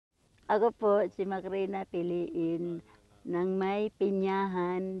Ako po si Macrina Piliin ng may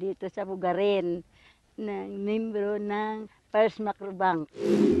pinyahan dito sa Bugarin ng membro ng First Macro Bank.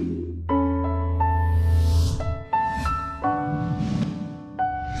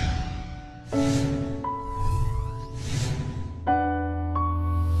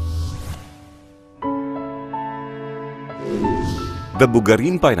 The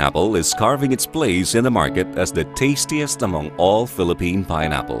Bugarin pineapple is carving its place in the market as the tastiest among all Philippine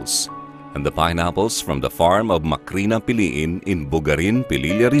pineapples. And the pineapples from the farm of Macrina Piliin in Bugarin,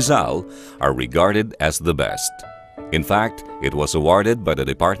 Piliin, Rizal are regarded as the best. In fact, it was awarded by the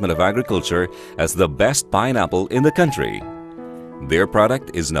Department of Agriculture as the best pineapple in the country. Their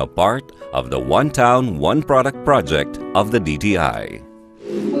product is now part of the One Town, One Product project of the DTI.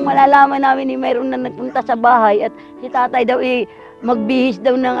 Kung malalaman namin mayroon na nagpunta sa bahay at si tatay daw magbihis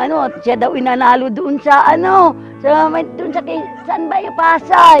daw ng siya daw inanalo doon sa doon sa saan ba yung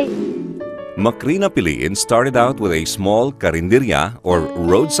Pasay. Macrina Piliin started out with a small karinderya or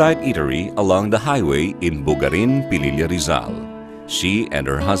roadside eatery along the highway in Bugarin, Piliin, Rizal. She and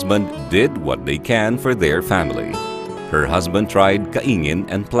her husband did what they can for their family. Her husband tried kaingin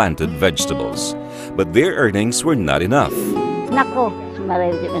and planted vegetables, but their earnings were not enough. Nako,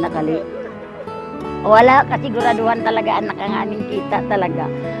 sumaray siya nakali. Wala, kasiguraduhan talaga anak ang aming kita talaga.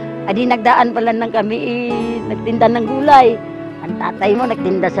 Adi nagdaan pala ng kami, nagtinda ng gulay. Ang tatay mo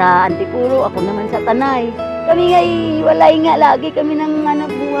nagtinda sa Antipuro, ako naman sa Tanay. Kami nga walay nga lagi kami ng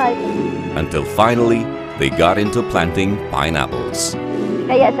buhay. Until finally, they got into planting pineapples.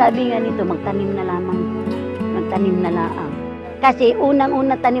 Kaya sabi nga nito, magtanim na lamang. Magtanim na laang. Kasi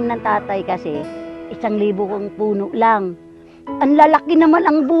unang-unang tanim ng tatay kasi, 1,000 kong puno lang. Ang lalaki naman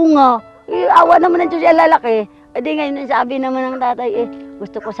ang bunga. Awa naman ng Diyos yung lalaki. Edi ngayon sabi naman ng tatay,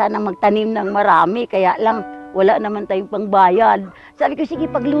 gusto ko sana magtanim ng marami, kaya lang wala naman tayong pangbayad. Sabi ko, sige,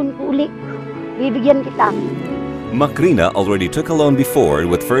 pag-loan ko uli, bibigyan kita. Macrina already took a loan before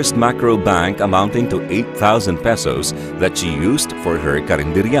with First Macro Bank amounting to 8,000 pesos that she used for her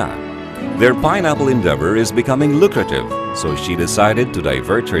karinderya. Their pineapple endeavor is becoming lucrative, so she decided to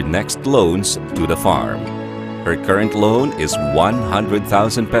divert her next loans to the farm. Her current loan is 100,000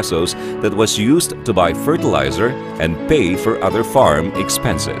 pesos that was used to buy fertilizer and pay for other farm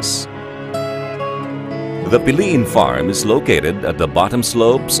expenses. The Piliin farm is located at the bottom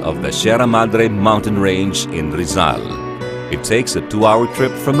slopes of the Sierra Madre mountain range in Rizal. It takes a 2-hour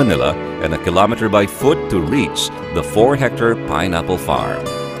trip from Manila and a kilometer by foot to reach the 4-hectare pineapple farm.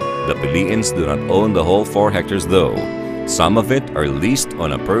 The Piliins do not own the whole 4 hectares though. Some of it are leased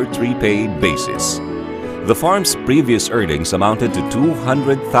on a per-tree paid basis. The farm's previous earnings amounted to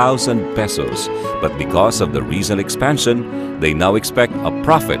 200,000 pesos, but because of the recent expansion, they now expect a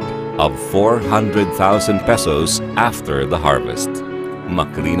profit of 400,000 pesos after the harvest.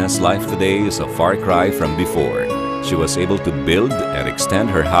 Macrina's life today is a far cry from before. She was able to build and extend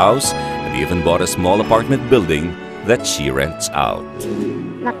her house and even bought a small apartment building that she rents out.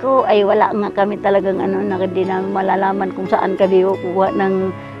 Naku, wala nga kami talagang hindi namin malalaman kung saan kami kukuha ng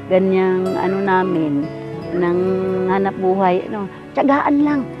ganyang namin. Ng hanap buhay, tiyagaan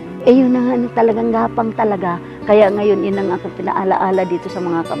lang. Yun ang talagang gapang talaga. Kaya ngayon, yun ang ako pinaalaala dito sa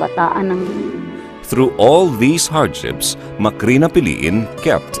mga kabataan. Through all these hardships, Macrina Piliin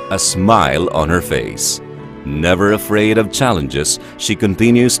kept a smile on her face. Never afraid of challenges, she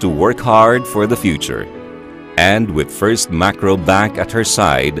continues to work hard for the future. And with First Macro Bank at her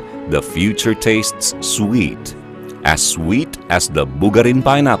side, the future tastes sweet as the Bugarin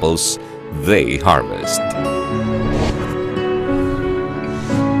pineapples they harvest.